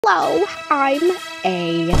Hello, I'm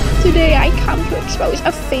A. Today I come to expose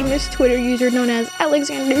a famous Twitter user known as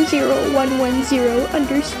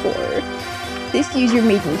Alexander0110_. This user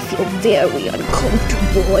made me feel very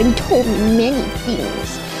uncomfortable and told me many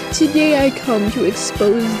things. Today I come to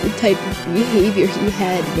expose the type of behavior he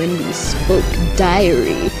had when we spoke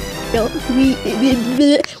diary.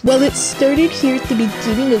 Well, it started here at the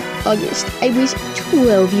beginning of August. I was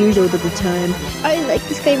 12 years old at the time. I liked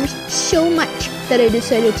this guy so much that I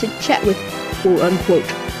decided to chat with, quote-unquote,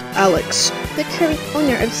 Alex, the current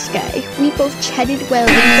owner of Sky. We both chatted well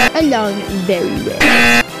and got along very well.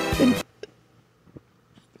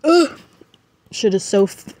 Should have so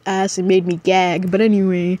ass and made me gag, but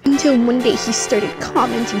anyway. Until one day he started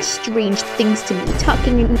commenting strange things to me,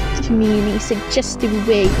 talking to me in a suggestive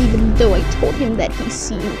way, even though I told him that he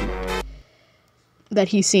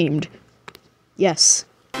seemed. Yes.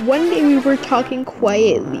 One day we were talking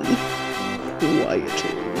quietly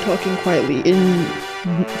in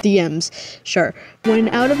DMs, sure. When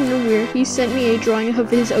out of nowhere, he sent me a drawing of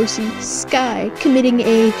his OC, Sky, committing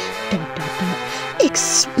a ...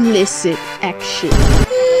 explicit action.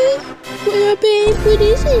 What happened? What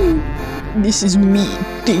is it? This is me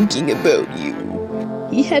thinking about you.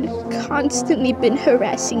 He had constantly been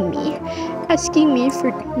harassing me, asking me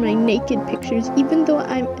for my naked pictures, even though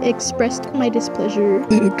I expressed my displeasure.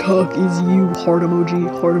 The cock is you, heart emoji,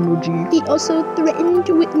 heart emoji. He also threatened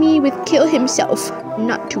with me with kill himself,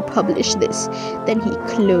 not to publish this. Then he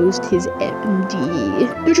closed his MD.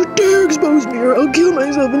 Don't you dare expose me or I'll kill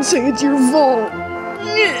myself and say it's your fault.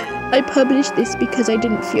 I published this because I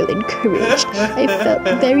didn't feel encouraged. I felt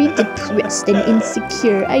very depressed and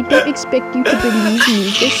insecure. I don't expect you to believe me.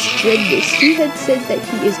 Just spread this. He had said that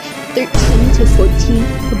he is 13 to 14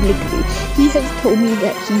 publicly. He has told me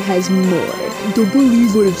that he has more. Don't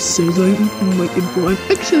believe what it says. I might imply.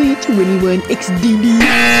 Actually, 21 XDD.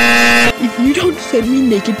 If you don't send me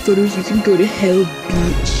naked photos, you can go to hell,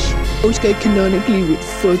 bitch. Most guy canonically would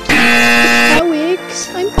fuck you. Alex,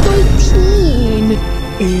 I'm 14.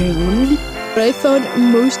 And what I found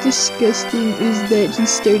most disgusting is that he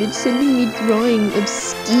started sending me drawings of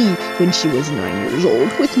Ski when she was 9 years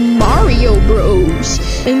old with Mario Bros.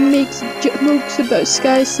 And makes jokes about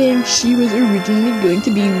Sky saying she was originally going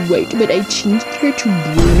to be white, but I changed her to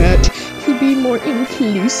brunette to be more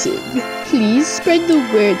inclusive. Please spread the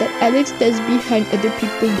word that Alex does behind other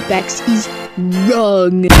people's backs is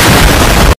wrong.